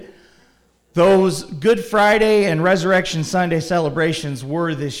those Good Friday and Resurrection Sunday celebrations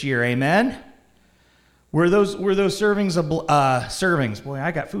were this year. Amen? Were those servings? Boy,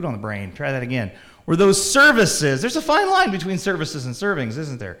 I got food on the brain. Try that again. Were those services? There's a fine line between services and servings,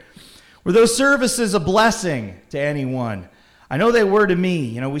 isn't there? Were those services a blessing to anyone? I know they were to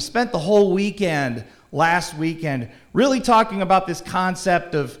me. We spent the whole weekend, last weekend, really talking about this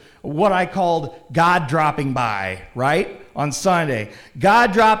concept of what I called God dropping by, right? On Sunday.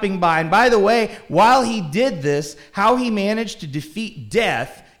 God dropping by. And by the way, while he did this, how he managed to defeat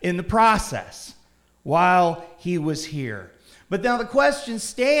death in the process while he was here. But now the question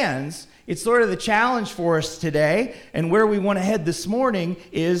stands, it's sort of the challenge for us today, and where we want to head this morning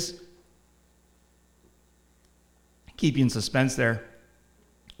is, keep you in suspense there.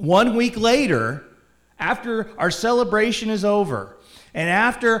 1 week later, after our celebration is over, and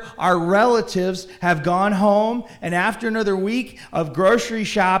after our relatives have gone home, and after another week of grocery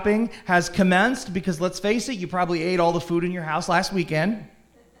shopping has commenced, because let's face it, you probably ate all the food in your house last weekend.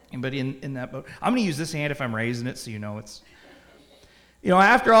 Anybody in that boat? I'm going to use this hand if I'm raising it, so you know it's...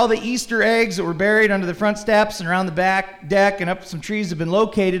 after all the Easter eggs that were buried under the front steps and around the back deck and up some trees have been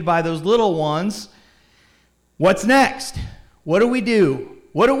located by those little ones, what's next? What do we do?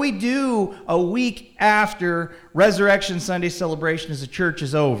 What do we do a week after Resurrection Sunday celebration as a church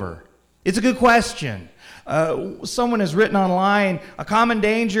is over? It's a good question. Someone has written online, a common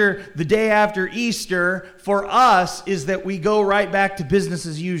danger the day after Easter for us is that we go right back to business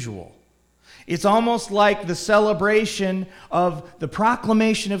as usual. It's almost like the celebration of the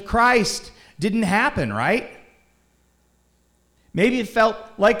proclamation of Christ didn't happen, right? Maybe it felt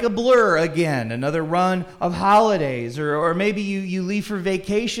like a blur again, another run of holidays, or maybe you leave for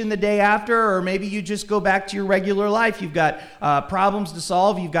vacation the day after, or maybe you just go back to your regular life. You've got problems to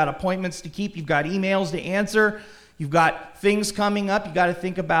solve, you've got appointments to keep, you've got emails to answer, you've got things coming up, you've got to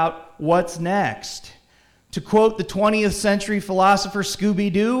think about what's next. To quote the 20th century philosopher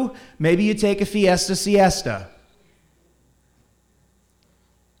Scooby-Doo, maybe you take a fiesta siesta.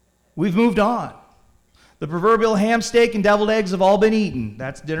 We've moved on. The proverbial ham steak and deviled eggs have all been eaten.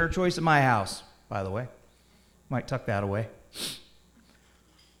 That's dinner choice at my house, by the way. Might tuck that away.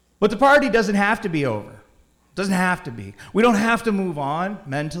 But the party doesn't have to be over. It doesn't have to be. We don't have to move on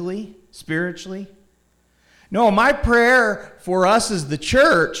mentally, spiritually. No, my prayer for us as the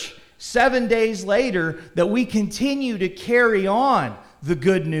church, 7 days later, that we continue to carry on the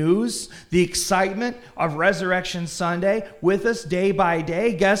good news, the excitement of Resurrection Sunday with us day by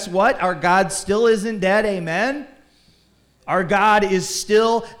day. Guess what? Our God still isn't dead, amen? Our God is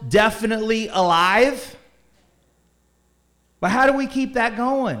still definitely alive. But how do we keep that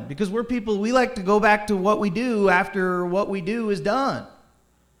going? Because we're people, we like to go back to what we do after what we do is done.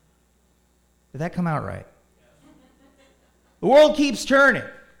 Did that come out right? The world keeps turning.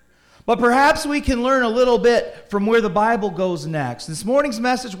 But perhaps we can learn a little bit from where the Bible goes next. This morning's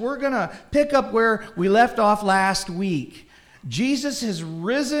message, we're going to pick up where we left off last week. Jesus has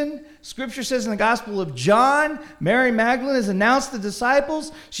risen. Scripture says in the Gospel of John, Mary Magdalene has announced the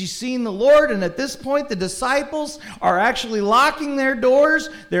disciples. She's seen the Lord, and at this point, the disciples are actually locking their doors.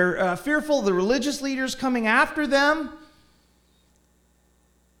 They're fearful of the religious leaders coming after them.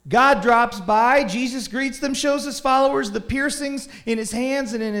 God drops by. Jesus greets them, shows his followers the piercings in his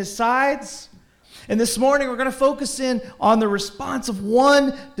hands and in his sides. And this morning we're going to focus in on the response of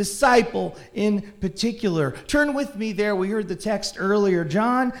one disciple in particular. Turn with me there. We heard the text earlier.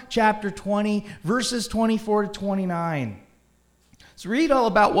 John chapter 20, verses 24 to 29. Let's read all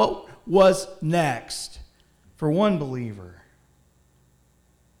about what was next for one believer.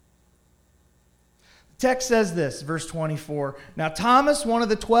 Text says this, verse 24. Now Thomas, one of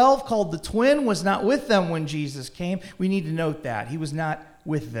the 12, called the twin, was not with them when Jesus came. We need to note that. He was not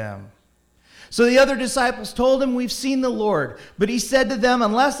with them. So the other disciples told him, "We've seen the Lord." But he said to them,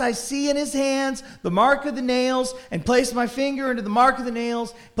 "Unless I see in his hands the mark of the nails, and place my finger into the mark of the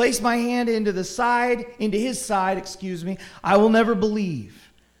nails, place my hand into his side, I will never believe."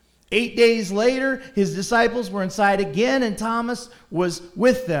 8 days later, his disciples were inside again, and Thomas was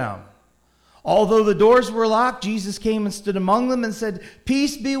with them. Although the doors were locked, Jesus came and stood among them and said,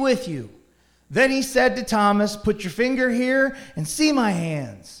 "Peace be with you." Then he said to Thomas, "Put your finger here and see my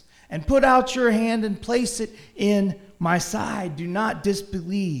hands, and put out your hand and place it in my side. Do not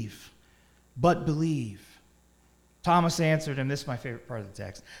disbelieve, but believe." Thomas answered him, this is my favorite part of the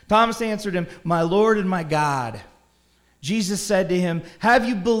text. Thomas answered him, "My Lord and my God." Jesus said to him, "Have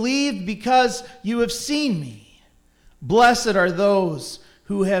you believed because you have seen me? Blessed are those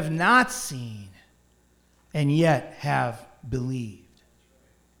who have not seen and yet have believed."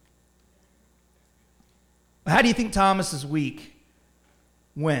 How do you think Thomas's week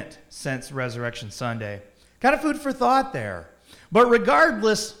went since Resurrection Sunday. Kind of food for thought there. But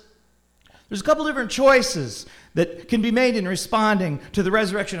regardless, there's a couple different choices that can be made in responding to the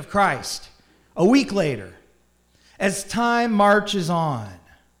resurrection of Christ a week later as time marches on.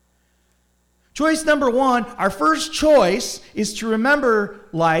 Choice number one, our first choice is to remember,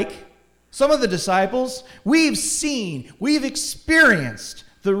 like some of the disciples, we've seen, we've experienced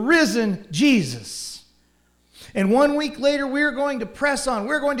the risen Jesus. And 1 week later, we're going to press on.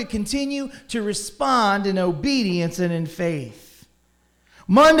 We're going to continue to respond in obedience and in faith.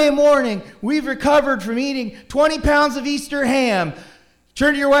 Monday morning, we've recovered from eating 20 pounds of Easter ham.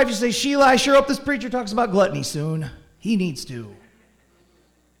 Turn to your wife and say, Sheila, I sure hope this preacher talks about gluttony soon. He needs to.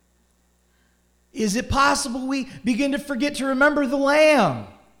 Is it possible we begin to forget to remember the Lamb?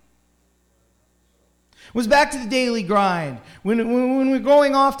 It was back to the daily grind. When we're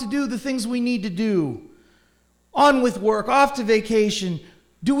going off to do the things we need to do, on with work, off to vacation,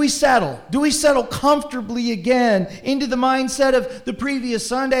 do we settle? Do we settle comfortably again into the mindset of the previous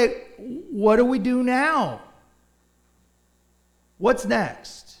Sunday? What do we do now? What's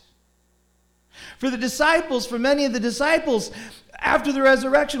next? For the disciples, for many of the disciples, after the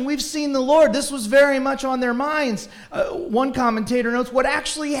resurrection, we've seen the Lord. This was very much on their minds. One commentator notes what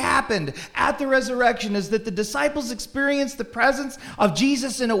actually happened at the resurrection is that the disciples experienced the presence of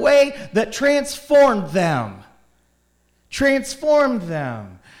Jesus in a way that transformed them. Transformed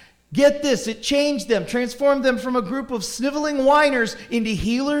them. Get this, it changed them, transformed them from a group of sniveling whiners into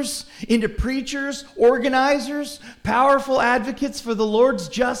healers, into preachers, organizers, powerful advocates for the Lord's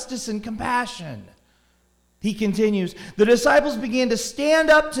justice and compassion. He continues, the disciples began to stand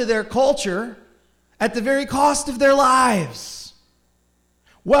up to their culture at the very cost of their lives.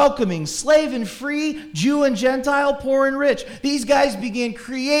 Welcoming slave and free, Jew and Gentile, poor and rich. These guys began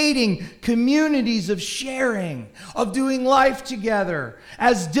creating communities of sharing, of doing life together,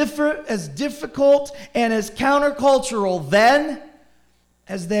 as difficult and as countercultural then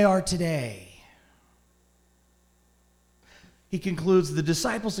as they are today. He concludes, the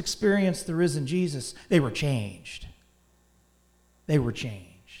disciples experienced the risen Jesus. They were changed. They were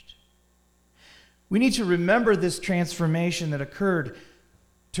changed. We need to remember this transformation that occurred,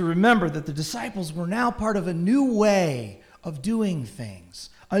 to remember that the disciples were now part of a new way of doing things.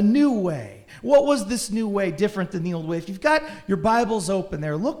 A new way. What was this new way different than the old way? If you've got your Bibles open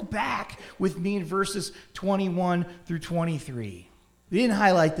there, look back with me in verses 21 through 23. We didn't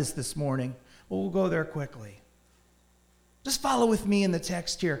highlight this morning, but we'll go there quickly. Just follow with me in the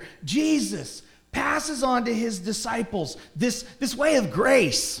text here. Jesus passes on to his disciples this way of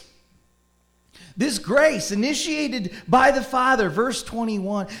grace. This grace initiated by the Father, verse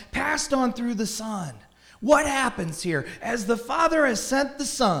 21, passed on through the Son. What happens here? As the Father has sent the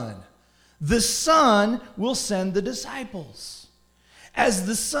Son will send the disciples. As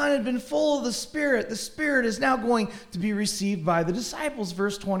the Son had been full of the Spirit is now going to be received by the disciples,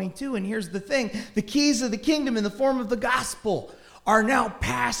 verse 22. And here's the thing. The keys of the kingdom in the form of the gospel are now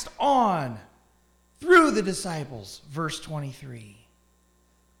passed on through the disciples, verse 23.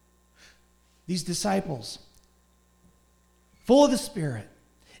 These disciples, full of the Spirit,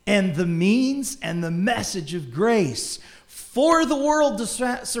 and the means and the message of grace for the world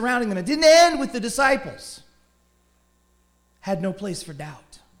surrounding them. It didn't end with the disciples. Had no place for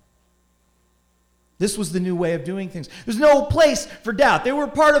doubt. This was the new way of doing things. There's no place for doubt. They were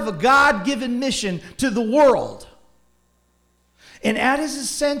part of a God-given mission to the world. And at his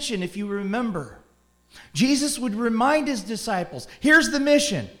ascension, if you remember, Jesus would remind his disciples, here's the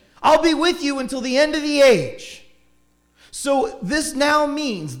mission. I'll be with you until the end of the age. So this now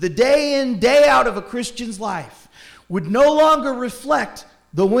means the day in, day out of a Christian's life would no longer reflect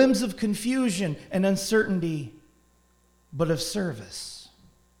the whims of confusion and uncertainty, but of service.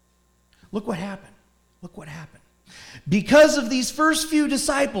 Look what happened. Look what happened. Because of these first few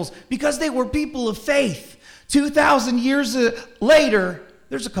disciples, because they were people of faith, 2,000 years later,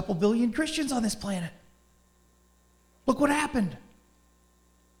 there's a couple billion Christians on this planet. Look what happened.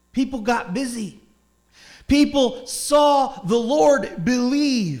 People got busy. People saw the Lord,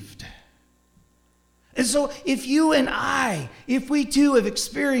 believed. And so if you and I, if we too have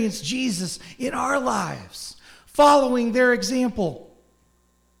experienced Jesus in our lives, following their example,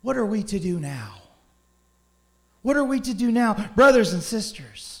 what are we to do now? What are we to do now, brothers and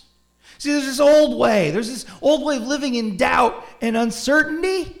sisters? See, there's this old way. There's this old way of living in doubt and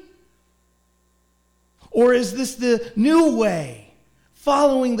uncertainty. Or is this the new way,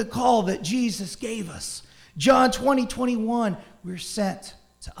 following the call that Jesus gave us? John 20:21, we're sent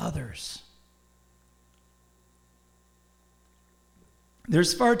to others.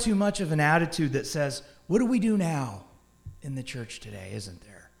 There's far too much of an attitude that says, what do we do now? in the church today, isn't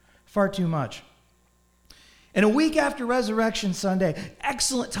there? Far too much. And a week after Resurrection Sunday,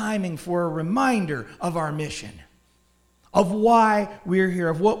 excellent timing for a reminder of our mission, of why we're here,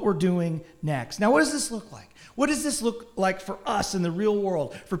 of what we're doing next. Now, what does this look like? What does this look like for us in the real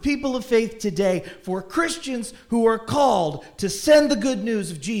world, for people of faith today, for Christians who are called to send the good news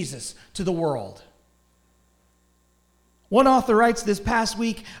of Jesus to the world? One author writes, this past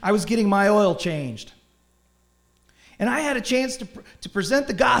week, I was getting my oil changed. And I had a chance to present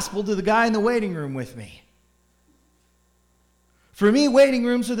the gospel to the guy in the waiting room with me. For me, waiting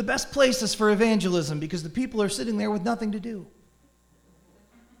rooms are the best places for evangelism because the people are sitting there with nothing to do.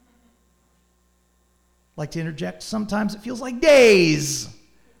 I'd like to interject, sometimes it feels like days.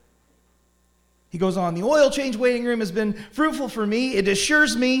 He goes on, the oil change waiting room has been fruitful for me. It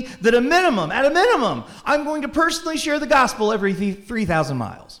assures me that at a minimum, I'm going to personally share the gospel every 3,000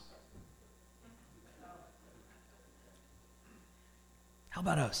 miles. How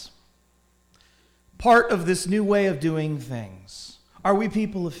about us? Part of this new way of doing things. Are we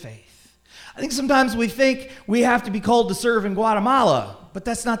people of faith? I think sometimes we think we have to be called to serve in Guatemala, but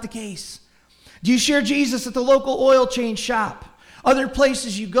that's not the case. Do you share Jesus at the local oil change shop? Other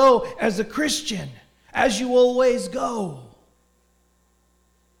places you go as a Christian, as you always go.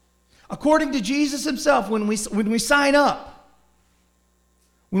 According to Jesus himself, when we sign up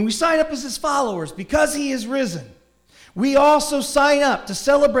as his followers, because he is risen, we also sign up to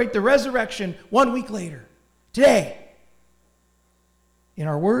celebrate the resurrection 1 week later, today. In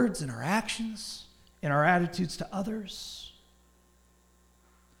our words, in our actions, in our attitudes to others.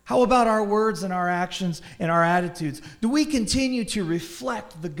 How about our words and our actions and our attitudes? Do we continue to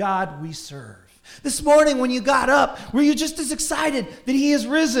reflect the God we serve? This morning when you got up, were you just as excited that he is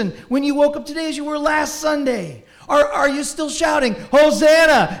risen when you woke up today as you were last Sunday? Are you still shouting,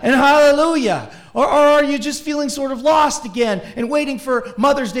 Hosanna and hallelujah? Or are you just feeling sort of lost again and waiting for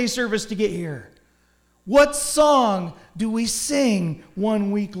Mother's Day service to get here? What song do we sing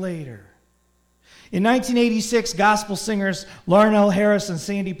 1 week later? In 1986, gospel singers Larnell Harris and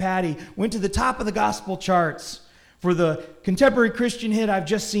Sandy Patty went to the top of the gospel charts for the contemporary Christian hit, I've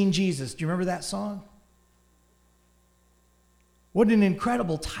Just Seen Jesus. Do you remember that song? What an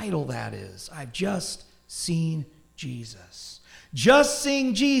incredible title that is. I've just seen Jesus. Just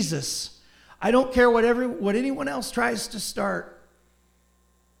seeing Jesus. I don't care what anyone else tries to start.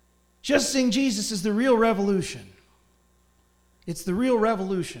 Just seeing Jesus is the real revolution. It's the real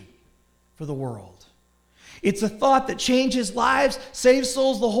revolution for the world. It's a thought that changes lives, saves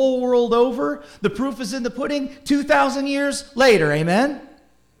souls the whole world over. The proof is in the pudding 2,000 years later. Amen?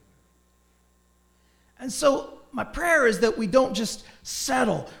 And so my prayer is that we don't just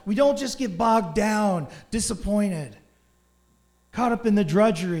settle. We don't just get bogged down, disappointed, caught up in the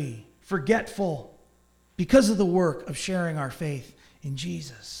drudgery, forgetful because of the work of sharing our faith in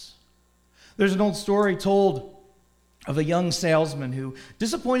Jesus. There's an old story told of a young salesman who,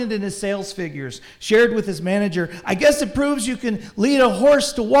 disappointed in his sales figures, shared with his manager, I guess it proves you can lead a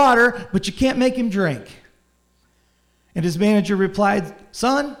horse to water, but you can't make him drink. And his manager replied,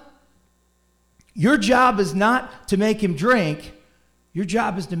 son, your job is not to make him drink. Your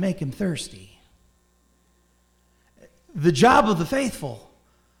job is to make him thirsty. The job of the faithful,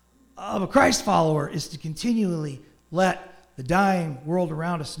 of a Christ follower, is to continually let the dying world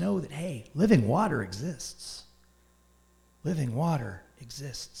around us know that, hey, living water exists. Living water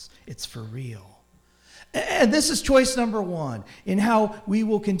exists. It's for real. And this is choice number one in how we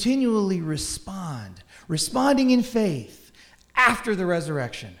will continually respond. Responding in faith after the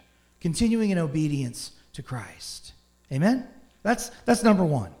resurrection. Continuing in obedience to Christ. Amen? That's number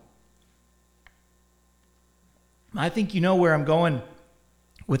one. I think you know where I'm going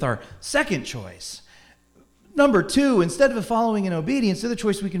with our second choice. Number two, instead of following in obedience, the other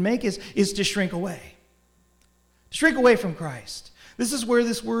choice we can make is to shrink away. Shrink away from Christ. This is where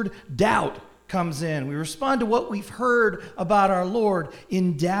this word doubt comes in. We respond to what we've heard about our Lord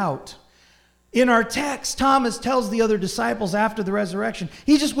in doubt. In our text, Thomas tells the other disciples after the resurrection,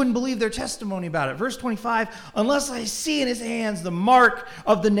 he just wouldn't believe their testimony about it. Verse 25, unless I see in his hands the mark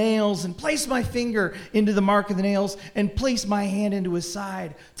of the nails and place my finger into the mark of the nails and place my hand into his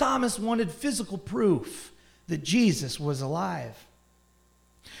side. Thomas wanted physical proof that Jesus was alive.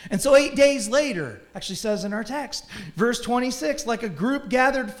 And so 8 days later, actually says in our text, verse 26, like a group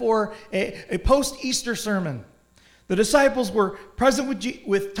gathered for a post-Easter sermon, the disciples were present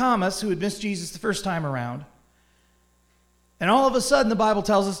with Thomas, who had missed Jesus the first time around. And all of a sudden, the Bible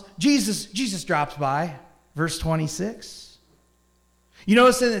tells us, Jesus drops by, verse 26. You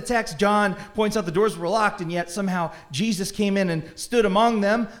notice in the text, John points out the doors were locked, and yet somehow Jesus came in and stood among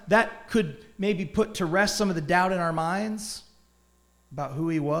them. That could maybe put to rest some of the doubt in our minds about who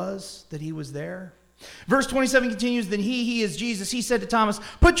he was, that he was there. Verse 27 continues, then he is Jesus. He said to Thomas,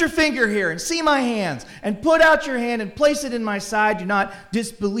 put your finger here and see my hands, and put out your hand and place it in my side. Do not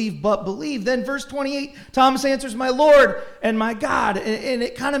disbelieve, but believe. Then verse 28, Thomas answers, my Lord and my God. And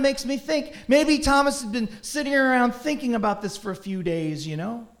it kind of makes me think, maybe Thomas had been sitting around thinking about this for a few days, you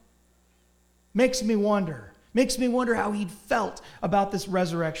know? Makes me wonder how he'd felt about this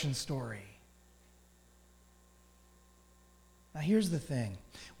resurrection story. Now here's the thing.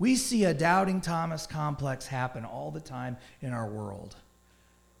 We see a doubting Thomas complex happen all the time in our world.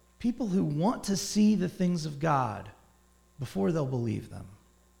 People who want to see the things of God before they'll believe them.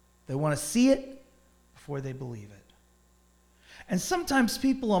 They want to see it before they believe it. And sometimes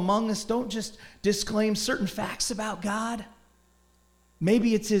people among us don't just disclaim certain facts about God.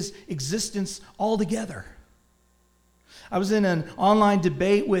 Maybe it's his existence altogether. I was in an online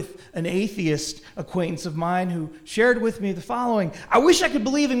debate with an atheist acquaintance of mine who shared with me the following. I wish I could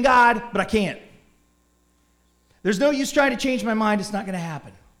believe in God, but I can't. There's no use trying to change my mind. It's not going to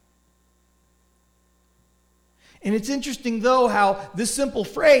happen. And it's interesting, though, how this simple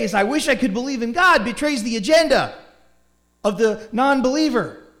phrase, I wish I could believe in God, betrays the agenda of the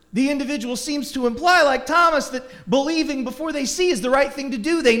non-believer. The individual seems to imply, like Thomas, that believing before they see is the right thing to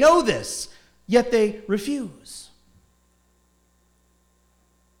do. They know this, yet they refuse.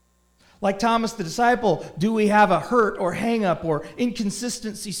 Like Thomas the disciple, do we have a hurt or hang-up or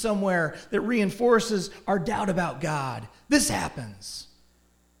inconsistency somewhere that reinforces our doubt about God? This happens.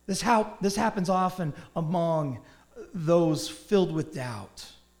 This happens often among those filled with doubt.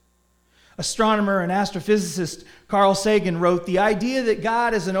 Astronomer and astrophysicist Carl Sagan wrote, the idea that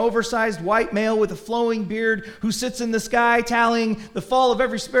God is an oversized white male with a flowing beard who sits in the sky tallying the fall of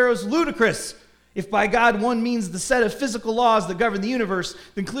every sparrow is ludicrous. If by God one means the set of physical laws that govern the universe,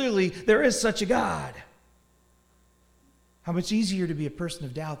 then clearly there is such a God. How much easier to be a person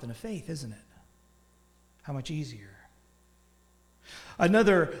of doubt than of faith, isn't it? How much easier.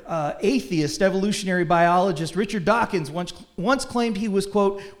 Another atheist evolutionary biologist, Richard Dawkins, once claimed he was,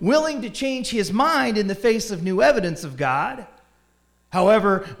 quote, willing to change his mind in the face of new evidence of God.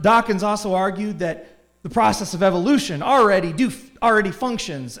 However, Dawkins also argued that the process of evolution already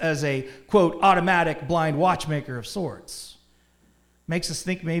functions as a, quote, automatic blind watchmaker of sorts. Makes us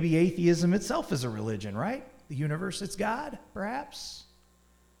think maybe atheism itself is a religion, right? The universe, it's God, perhaps.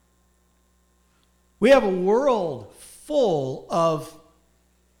 We have a world full of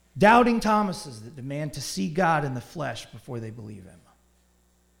doubting Thomases that demand to see God in the flesh before they believe him.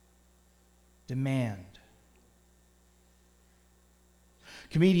 Demand.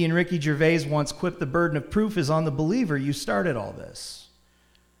 Comedian Ricky Gervais once quipped, the burden of proof is on the believer. You started all this.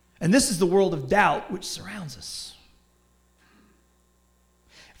 And this is the world of doubt which surrounds us.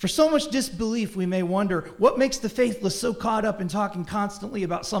 For so much disbelief, we may wonder, what makes the faithless so caught up in talking constantly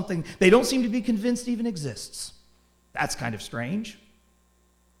about something they don't seem to be convinced even exists? That's kind of strange.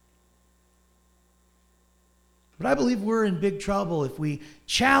 But I believe we're in big trouble if we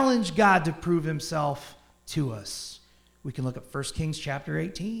challenge God to prove himself to us. We can look at 1 Kings chapter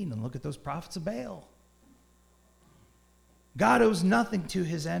 18 and look at those prophets of Baal. God owes nothing to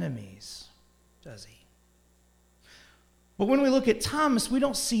his enemies, does he? But when we look at Thomas, we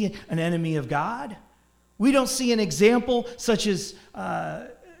don't see an enemy of God. We don't see an example such as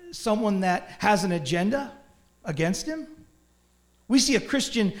someone that has an agenda against him. We see a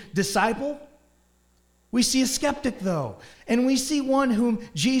Christian disciple. We see a skeptic, though, and we see one whom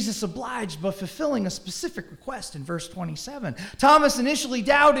Jesus obliged by fulfilling a specific request in verse 27. Thomas initially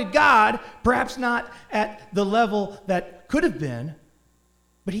doubted God, perhaps not at the level that could have been,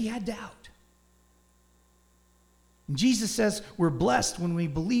 but he had doubt. And Jesus says we're blessed when we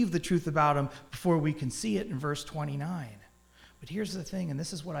believe the truth about him before we can see it in verse 29. But here's the thing, and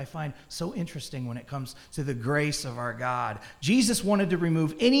this is what I find so interesting when it comes to the grace of our God. Jesus wanted to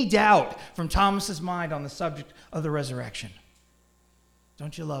remove any doubt from Thomas's mind on the subject of the resurrection.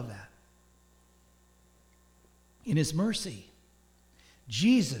 Don't you love that? In his mercy,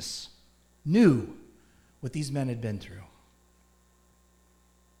 Jesus knew what these men had been through.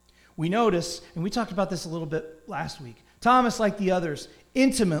 We notice, and we talked about this a little bit last week, Thomas, like the others,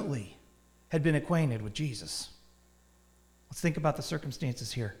 intimately had been acquainted with Jesus. Let's think about the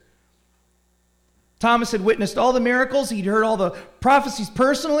circumstances here. Thomas had witnessed all the miracles. He'd heard all the prophecies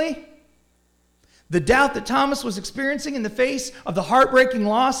personally. The doubt that Thomas was experiencing in the face of the heartbreaking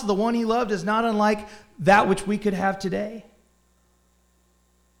loss of the one he loved is not unlike that which we could have today.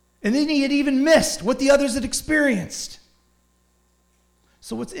 And then he had even missed what the others had experienced.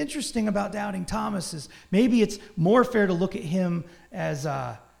 So what's interesting about doubting Thomas is maybe it's more fair to look at him as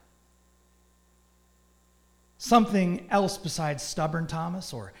something else besides stubborn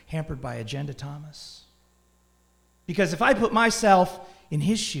Thomas or hampered by agenda Thomas? Because if I put myself in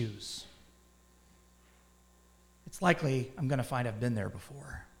his shoes, it's likely I'm going to find I've been there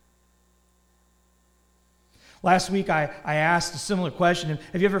before. Last week, I asked a similar question.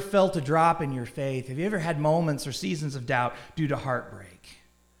 Have you ever felt a drop in your faith? Have you ever had moments or seasons of doubt due to heartbreak?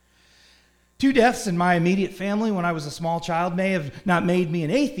 2 deaths in my immediate family when I was a small child may have not made me an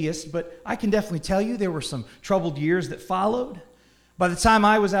atheist, but I can definitely tell you there were some troubled years that followed. By the time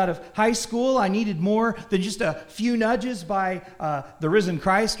I was out of high school, I needed more than just a few nudges by the risen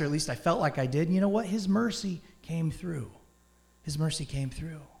Christ, or at least I felt like I did. And you know what? His mercy came through. His mercy came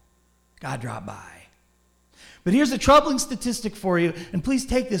through. God dropped by. But here's a troubling statistic for you, and please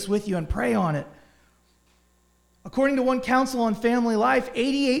take this with you and pray on it. According to one Council on Family Life,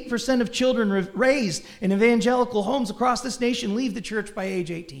 88% of children raised in evangelical homes across this nation leave the church by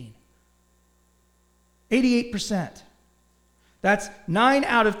age 18. 88%. That's 9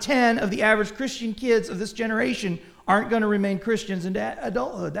 out of 10 of the average Christian kids of this generation aren't going to remain Christians into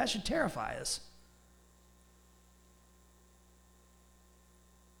adulthood. That should terrify us.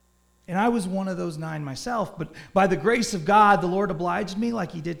 And I was one of those 9 myself, but by the grace of God, the Lord obliged me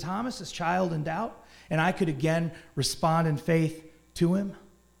like he did Thomas, as child in doubt, and I could again respond in faith to him.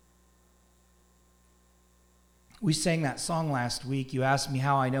 We sang that song last week. You asked me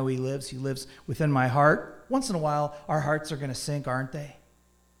how I know he lives. He lives within my heart. Once in a while, our hearts are going to sink, aren't they?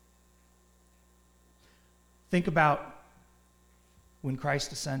 Think about when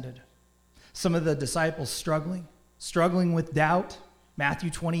Christ ascended. Some of the disciples struggling with doubt.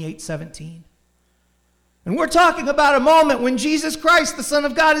 Matthew 28:17. And we're talking about a moment when Jesus Christ, the Son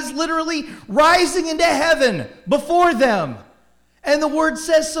of God, is literally rising into heaven before them. And the word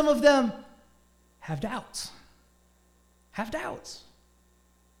says some of them have doubts. Have doubts.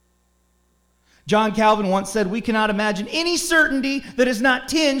 John Calvin once said, "We cannot imagine any certainty that is not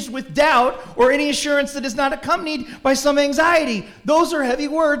tinged with doubt or any assurance that is not accompanied by some anxiety." Those are heavy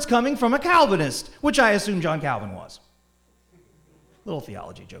words coming from a Calvinist, which I assume John Calvin was. Little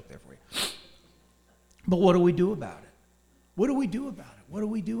theology joke there for you. But what do we do about it? What do we do about it? What do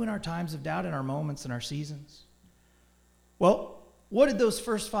we do in our times of doubt, in our moments, in our seasons? Well, what did those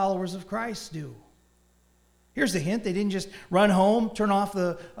first followers of Christ do? Here's the hint. They didn't just run home, turn off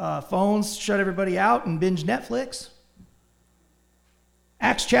the phones, shut everybody out, and binge Netflix.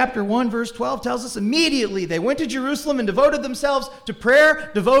 Acts chapter 1, verse 12 tells us immediately they went to Jerusalem and devoted themselves to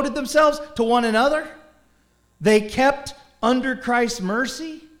prayer, devoted themselves to one another. They kept under Christ's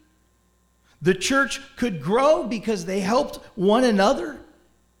mercy. The church could grow because they helped one another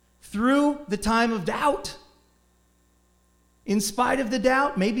through the time of doubt. In spite of the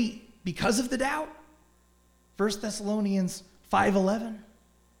doubt, maybe because of the doubt. 1 Thessalonians 5:11.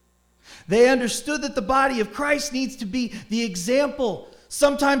 They understood that the body of Christ needs to be the example,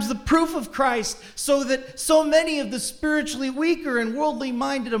 sometimes the proof of Christ, so that so many of the spiritually weaker and worldly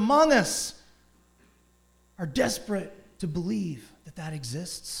minded among us are desperate to believe that that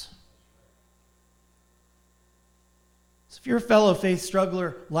exists. So if you're a fellow faith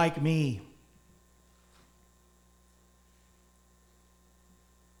struggler like me,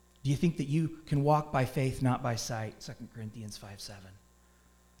 do you think that you can walk by faith, not by sight? 2 Corinthians 5:7.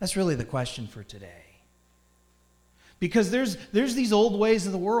 That's really the question for today. Because there's these old ways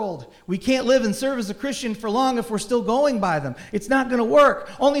of the world. We can't live and serve as a Christian for long if we're still going by them. It's not going to work,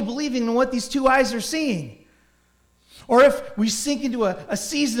 only believing in what these 2 eyes are seeing. Or if we sink into a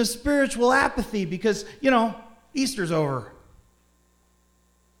season of spiritual apathy because, Easter's over.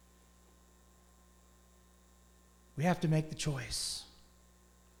 We have to make the choice.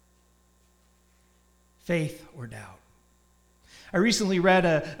 Faith or doubt. I recently read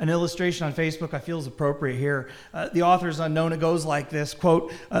an illustration on Facebook I feel is appropriate here. The author is unknown. It goes like this,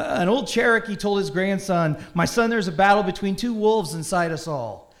 quote, "An old Cherokee told his grandson, 'My son, there's a battle between 2 wolves inside us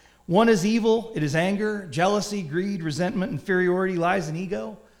all. One is evil, it is anger, jealousy, greed, resentment, inferiority, lies, and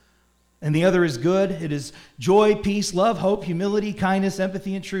ego. And the other is good, it is joy, peace, love, hope, humility, kindness,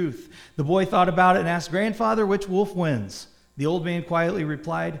 empathy, and truth.' The boy thought about it and asked, 'Grandfather, which wolf wins?' The old man quietly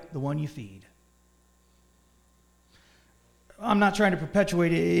replied, 'The one you feed.'" I'm not trying to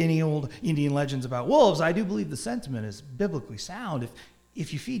perpetuate any old Indian legends about wolves. I do believe the sentiment is biblically sound.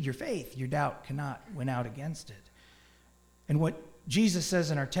 If you feed your faith, your doubt cannot win out against it. And what Jesus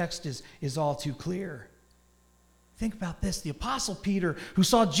says in our text is all too clear. Think about this. The Apostle Peter, who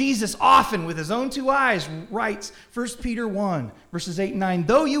saw Jesus often with his own 2 eyes, writes, 1 Peter 1, verses 8 and 9,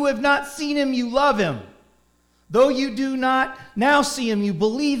 "Though you have not seen him, you love him. Though you do not now see him, you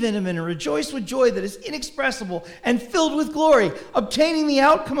believe in him and rejoice with joy that is inexpressible and filled with glory, obtaining the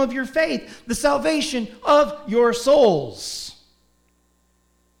outcome of your faith, the salvation of your souls.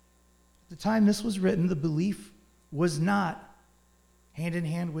 At the time this was written, the belief was not hand in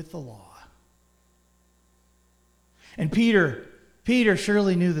hand with the law. And Peter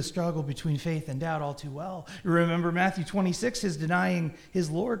surely knew the struggle between faith and doubt all too well. You remember Matthew 26, his denying his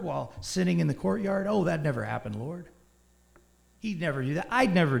Lord while sitting in the courtyard? Oh, that never happened, Lord. He'd never do that.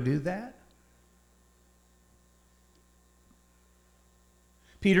 I'd never do that.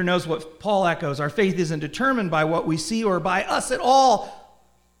 Peter knows what Paul echoes. Our faith isn't determined by what we see or by us at all,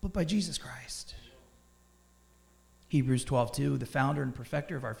 but by Jesus Christ. Hebrews 12:2, the founder and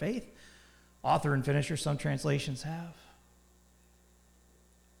perfecter of our faith, author and finisher, some translations have.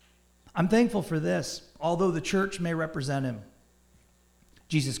 I'm thankful for this. Although the church may represent him,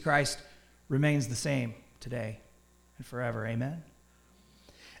 Jesus Christ remains the same today and forever. Amen?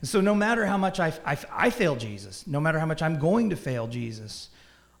 And so no matter how much I fail Jesus, no matter how much I'm going to fail Jesus,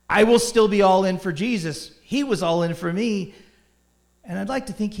 I will still be all in for Jesus. He was all in for me. And I'd like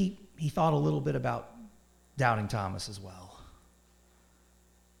to think he thought a little bit about doubting Thomas as well.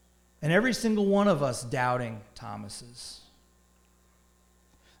 And every single one of us doubting Thomases.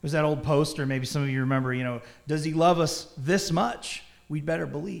 There's that old poster, maybe some of you remember, does he love us this much? We'd better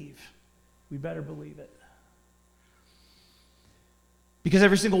believe. We better believe it. Because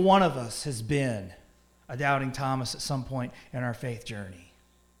every single one of us has been a doubting Thomas at some point in our faith journey.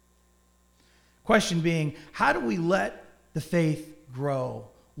 Question being, how do we let the faith grow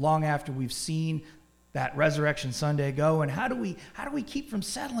long after we've seen that Resurrection Sunday go? And how do we keep from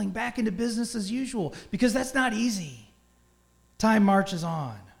settling back into business as usual? Because that's not easy. Time marches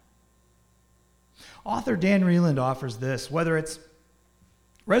on. Author Dan Reeland offers this, whether it's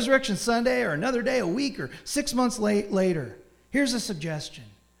Resurrection Sunday or another day, a week, or 6 months later. Here's a suggestion.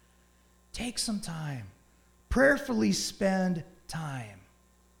 Take some time. Prayerfully spend time.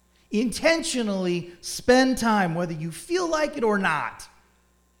 Intentionally spend time, whether you feel like it or not.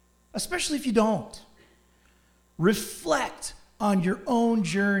 Especially if you don't. Reflect on your own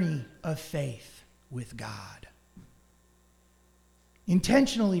journey of faith with God.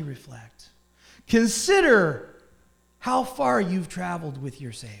 Intentionally reflect. Consider how far you've traveled with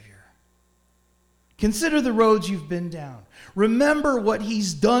your Savior. Consider the roads you've been down. Remember what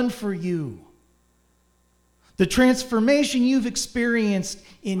he's done for you. The transformation you've experienced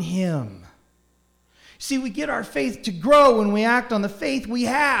in him. See, we get our faith to grow when we act on the faith we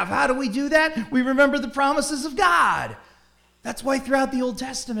have. How do we do that? We remember the promises of God. That's why throughout the Old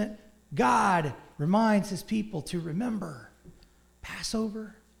Testament, God reminds his people to remember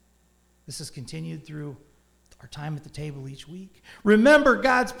Passover. This is continued through our time at the table each week. Remember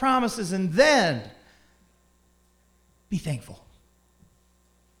God's promises and then be thankful.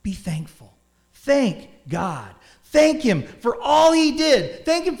 Be thankful. Thank God. Thank him for all he did.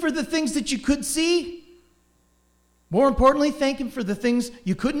 Thank him for the things that you could see. More importantly, thank him for the things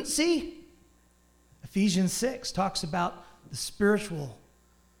you couldn't see. Ephesians 6 talks about the spiritual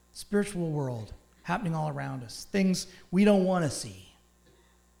world happening all around us. Things we don't want to see.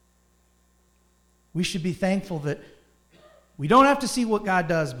 We should be thankful that we don't have to see what God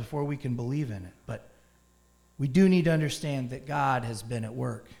does before we can believe in it. But we do need to understand that God has been at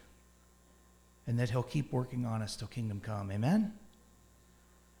work and that he'll keep working on us till kingdom come. Amen?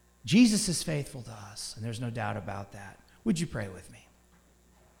 Jesus is faithful to us, and there's no doubt about that. Would you pray with me?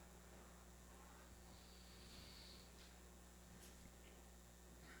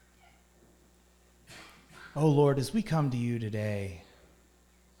 Oh Lord, as we come to you today,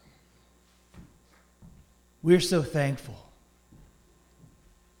 we're so thankful.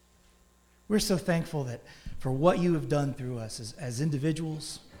 We're so thankful that for what you have done through us as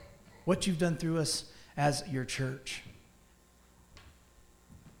individuals, what you've done through us as your church.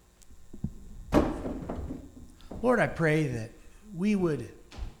 Lord, I pray that we would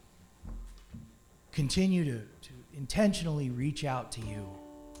continue to intentionally reach out to you.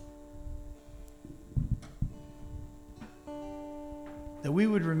 That we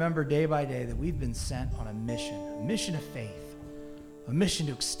would remember day by day that we've been sent on a mission of faith, a mission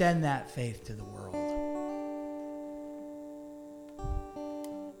to extend that faith to the world.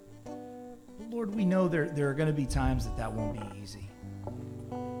 But Lord, we know there are going to be times that won't be easy.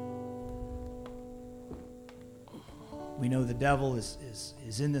 We know the devil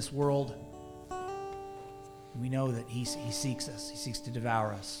is in this world. We know that he seeks us. He seeks to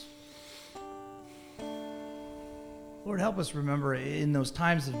devour us. Lord, help us remember in those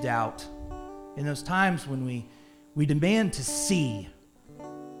times of doubt, in those times when we demand to see,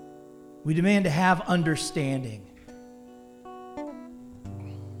 We demand to have understanding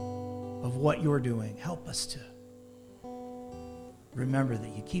of what you're doing. Help us to remember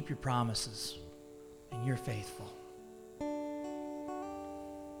that you keep your promises and you're faithful.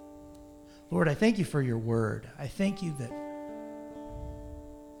 Lord, I thank you for your word. I thank you that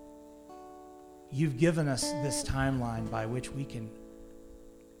you've given us this timeline by which we can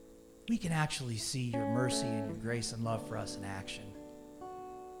actually see your mercy and your grace and love for us in action.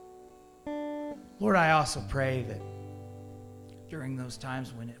 Lord, I also pray that during those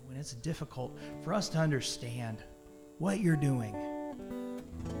times when it's difficult for us to understand what you're doing,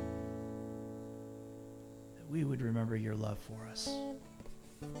 that we would remember your love for us.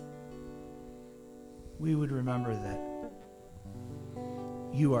 We would remember that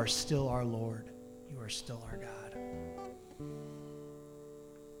you are still our Lord. You are still our God.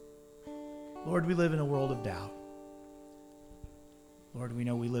 Lord, we live in a world of doubt. Lord, we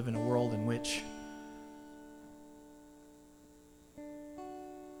know we live in a world in which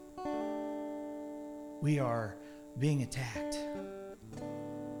we are being attacked.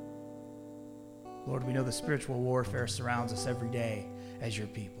 Lord, we know the spiritual warfare surrounds us every day as your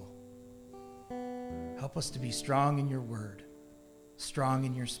people. Help us to be strong in your word, strong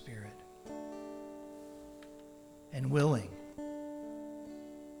in your spirit, and willing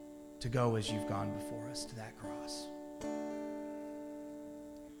to go as you've gone before us to that cross.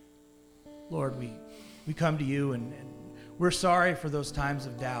 Lord, we come to you and we're sorry for those times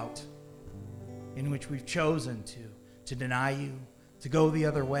of doubt in which we've chosen to deny you, to go the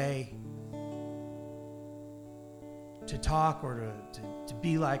other way, to talk or to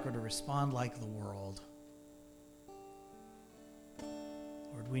be like or to respond like the world.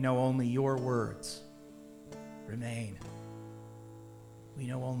 Lord, we know only your words remain. We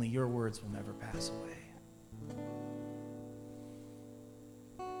know only your words will never pass away.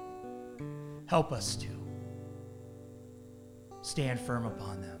 Help us to stand firm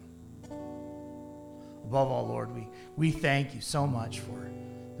upon them. Above all, Lord, we thank you so much for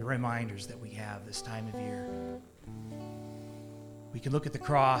the reminders that we have this time of year. We can look at the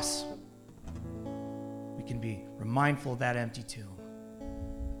cross. We can be mindful of that empty tomb.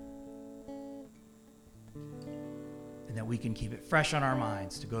 And that we can keep it fresh on our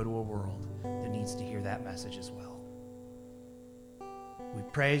minds to go to a world that needs to hear that message as well. We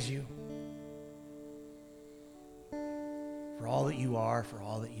praise you for all that you are, for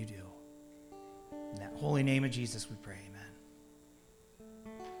all that you do. In that holy name of Jesus we pray, amen.